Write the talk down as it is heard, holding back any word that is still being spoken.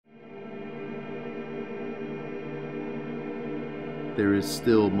there is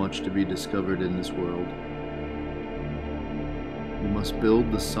still much to be discovered in this world. We must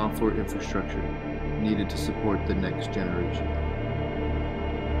build the software infrastructure needed to support the next generation.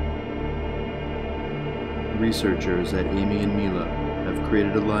 Researchers at Amy and Mila have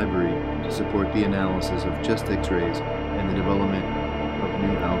created a library to support the analysis of chest X-rays and the development of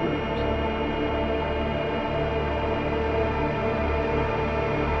new algorithms.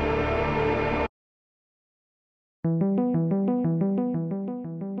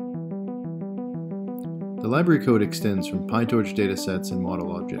 The library code extends from PyTorch datasets and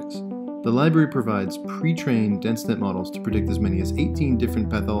model objects. The library provides pre-trained DenseNet models to predict as many as 18 different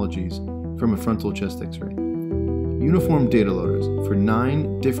pathologies from a frontal chest X-ray. Uniform dataloaders for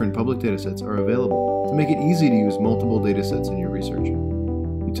 9 different public datasets are available to make it easy to use multiple datasets in your research.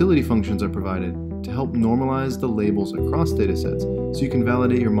 Utility functions are provided to help normalize the labels across datasets so you can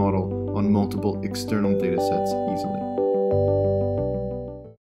validate your model on multiple external datasets easily.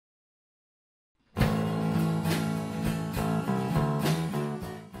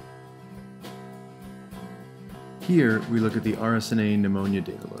 Here, we look at the RSNA Pneumonia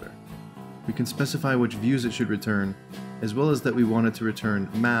dataloader. We can specify which views it should return, as well as that we want it to return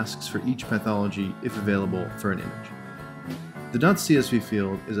masks for each pathology if available for an image. The .csv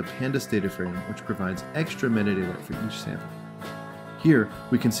field is a pandas data frame which provides extra metadata for each sample. Here,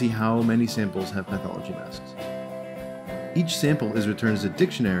 we can see how many samples have pathology masks. Each sample is returned as a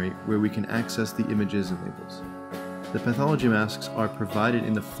dictionary where we can access the images and labels. The pathology masks are provided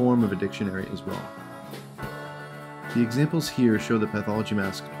in the form of a dictionary as well. The examples here show the pathology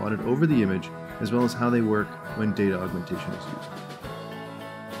mask plotted over the image, as well as how they work when data augmentation is used.